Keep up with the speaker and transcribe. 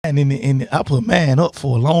mine I put mine up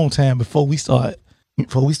for a long time before we start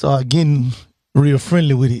getting real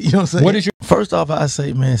friendly with it. You know what I'm saying? What is your First off, I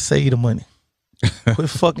say, man, save the money. Quit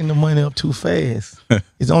fucking the money up too fast.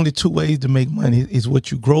 It's only two ways to make money. It's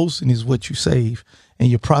what you gross and it's what you save, and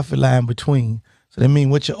your profit line between. So that means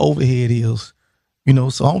what your overhead is. You know,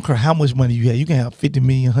 so I don't care how much money you have. You can have 50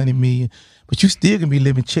 million, 100 million, but you still can be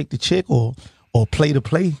living check to check or play to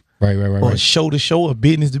play. Right. Or show to show or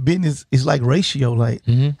business to business. It's like ratio. Like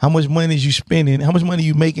how much money is you spending, how much money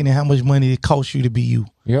you making, and how much money it costs you to be you.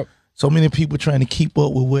 Yep. So many people trying to keep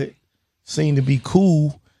up with what seem to be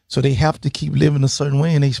cool. So they have to keep living a certain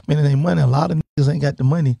way, and they spending their money. A lot of niggas ain't got the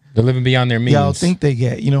money. They're living beyond their means. Y'all think they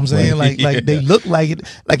got, you know what I'm saying? Right. Like they look like it,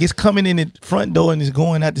 like it's coming in the front door and it's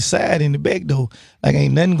going out the side in the back door. Like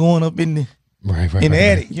ain't nothing going up in the in the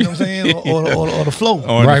attic. You know what I'm saying? Or the floor.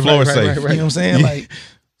 Or the floor safe. You know what I'm saying? Like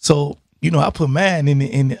so, you know, I put mine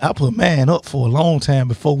I put mine up for a long time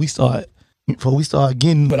before we start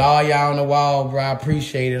getting. Put all y'all on the wall, bro. I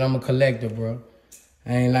appreciate it. I'm a collector, bro.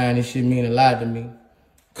 I ain't lying. This shit mean a lot to me.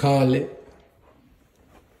 Conley,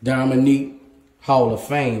 Dominique, Hall of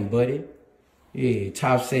Fame, buddy. Yeah,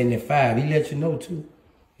 top 75. He let you know, too.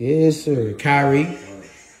 Yes, sir. Kyrie,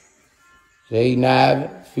 Jay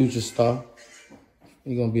Nivin, future star.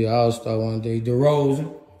 He gonna be an all-star one day.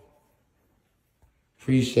 DeRozan.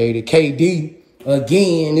 Appreciate it. KD,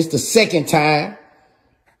 again. It's the second time.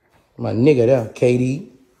 My nigga there, KD.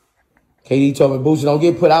 KD told me, Boosie, don't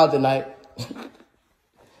get put out tonight.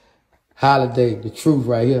 Holiday, the truth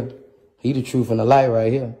right here. He the truth and the light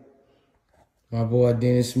right here. My boy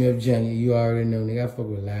Dennis Smith Jr., you already know, nigga. I fuck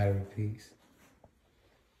with Lottery Piece.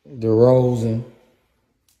 DeRozan.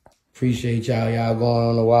 Appreciate y'all going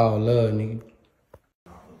on the wall. Love, nigga.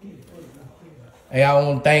 Hey, I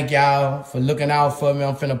want to thank y'all for looking out for me.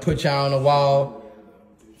 I'm finna put y'all on the wall.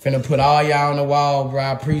 Finna put all y'all on the wall, bro.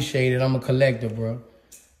 I appreciate it. I'm a collector, bro.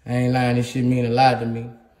 I ain't lying. This shit mean a lot to me.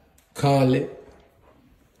 Conley.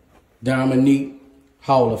 Dominique,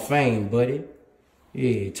 Hall of Fame, buddy.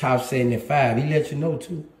 Yeah, top 75. He let you know,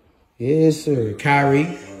 too. Yes, sir.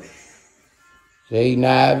 Kyrie, Jay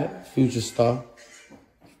Nivin, future star.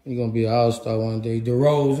 He gonna be an all-star one day.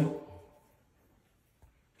 DeRozan.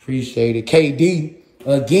 Appreciate it. KD,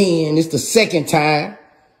 again. It's the second time.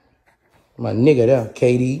 My nigga there,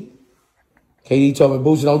 KD. KD told me,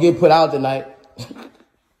 Boosie, don't get put out tonight.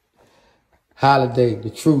 Holiday, the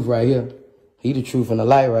truth right here. He the truth and the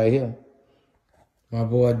light right here. My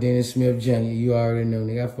boy Dennis Smith Jr., you already know,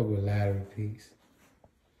 nigga. I fuck with Lottery Piece.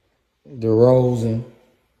 DeRozan.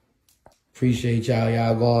 Appreciate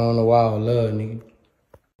y'all going on the wall. Love, nigga.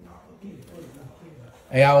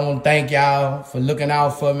 Hey, I want to thank y'all for looking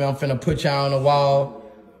out for me. I'm finna put y'all on the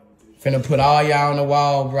wall. Finna put all y'all on the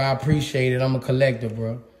wall, bro. I appreciate it. I'm a collector,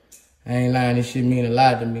 bro. I ain't lying. This shit mean a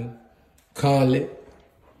lot to me. Conley.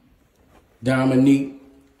 Dominique.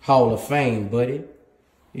 Hall of Fame, buddy.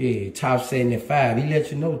 Yeah, top 75. He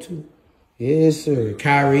let you know, too. Yes, sir.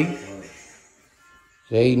 Kyrie.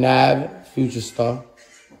 Jay Nivin, future star.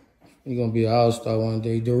 He gonna be an all-star one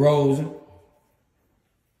day. DeRozan.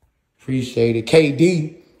 Appreciate it.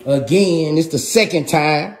 KD, again. It's the second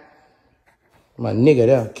time. My nigga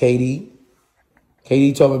there, KD.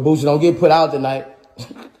 KD told me, Boosie, don't get put out tonight.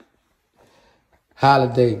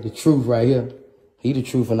 Holiday, the truth right here. He the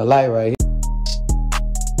truth and the light right here.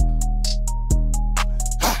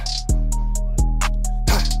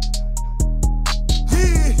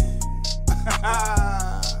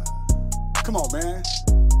 Come on, man.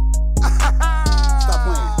 Stop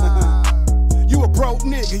playing. You a broke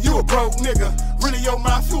nigga. Really your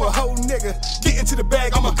mouth, you a hoe nigga. Get into the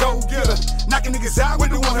bag, I'm a go-getter. Knocking niggas out with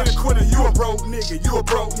the 100 quitter. You a broke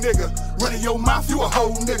nigga. Running your mouth, you a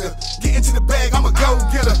hoe nigga. Get into the bag, I'm a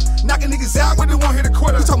go-getter. Knocking niggas out with the 100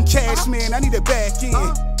 quitter. You talking cash, man, I need it back in.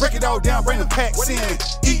 Break it all down, bring the packs in.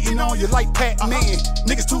 Eating on you like Pac-Man.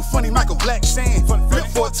 Niggas too funny, Michael Black saying. Flip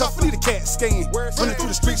for a tough, I need a cat scan. Running through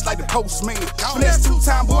the streets like the postman. Finesse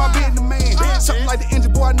 2-time, boy, I been the man. Something like the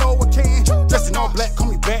engine, boy, I know I can. Dressed in all black, call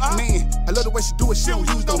me Batman. I love the way she do it, she don't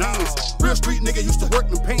use no hands. Real street nigga used to work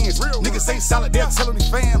them pants. Niggas ain't solid, they'll tell on their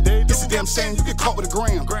fam. This is damn shame, you get caught with a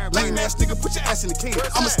gram. Lame ass nigga, put your ass in the can.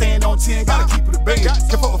 I'ma stand on 10, gotta keep it a band.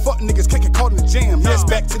 Can't fuck with fuck niggas, can't get caught in the jam. Yes,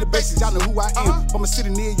 Back to the basics, y'all know who I am. From a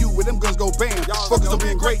city near you where them guns go bam. Focus on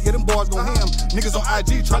being great, yeah, them boys gon' ham. Niggas on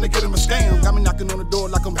IG trying to get them a scam. Got me knocking on the door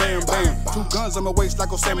like I'm Bam Bam. 2 guns on my waist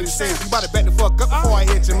like Yosemite Sam. You bout to back the fuck up before I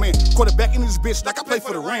hit your man. Quarterback in this bitch like I play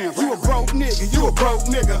for the Rams. You a broke nigga, you a broke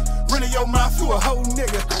nigga. Running your mouth, you a hoe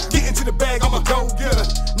nigga. Get into the bag, I'm a go-getter.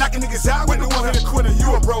 Knocking niggas out with the 100 quitter.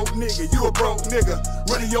 You a broke nigga, you a broke nigga.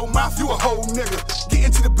 Running your mouth, you a hoe nigga. Get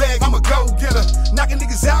into the bag, I'm a go-getter. Knocking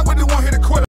niggas out with the 100